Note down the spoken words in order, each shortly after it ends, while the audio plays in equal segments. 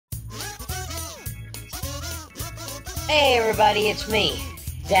Hey everybody, it's me,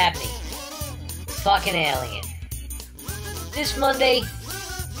 Dabney, fucking alien. This Monday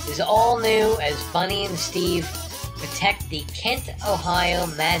is all new as Bunny and Steve protect the Kent, Ohio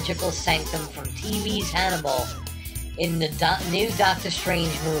magical sanctum from TV's Hannibal in the new Doctor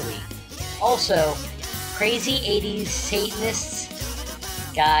Strange movie. Also, crazy 80s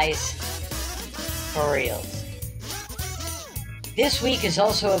Satanists, guys, for real. This week is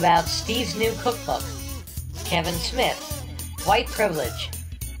also about Steve's new cookbook, Kevin Smith, white privilege,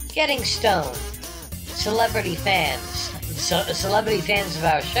 getting stoned, celebrity fans of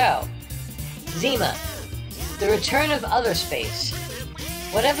our show, Zima, the return of Other Space,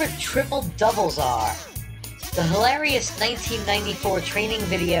 whatever triple doubles are, the hilarious 1994 training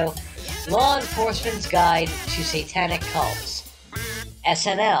video, Law Enforcement's Guide to Satanic Cults,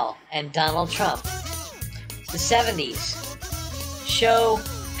 SNL and Donald Trump, the 70s show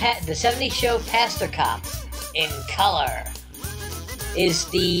Pastor Cop in color. Is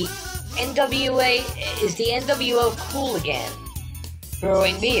the NWO cool again?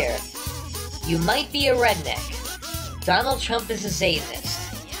 Brewing beer. You might be a redneck. Donald Trump is a Satanist.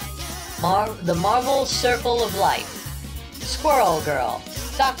 The Marvel Circle of Life. Squirrel Girl.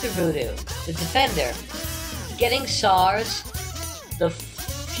 Dr. Voodoo. The Defender. Getting SARS. The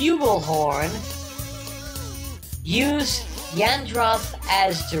Flugelhorn. Use Yandroth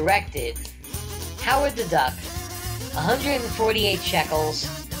as directed. Howard the Duck. 148 shekels.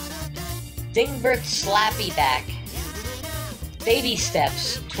 Dingbert Slappy Back. Baby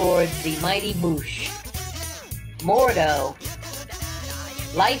steps toward the mighty Boosh. Mordo.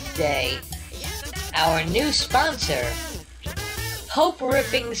 Life Day. Our new sponsor. Pope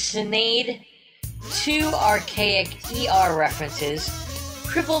ripping Sinead. 2 archaic ER references.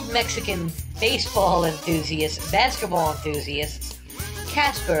 Crippled Mexican basketball enthusiasts.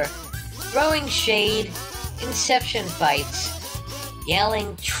 Casper. Throwing shade. Inception fights,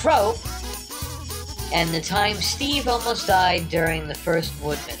 yelling trope, and the time Steve almost died during the first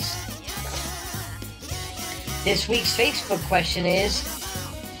Woodmas. This week's Facebook question is,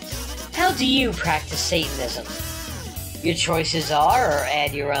 how do you practice Satanism? Your choices are, or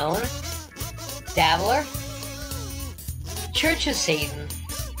add your own, Dabbler, Church of Satan,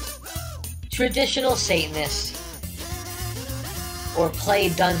 Traditional Satanist, or play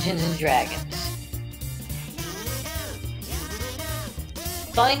Dungeons and Dragons.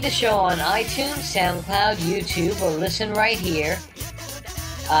 Find the show on iTunes, SoundCloud, YouTube, or listen right here.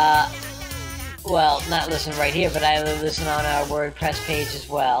 Well, not listen right here, but I listen on our WordPress page as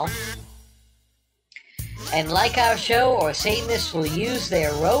well. And like our show, or Satanists will use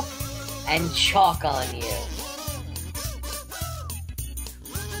their rope and chalk on you.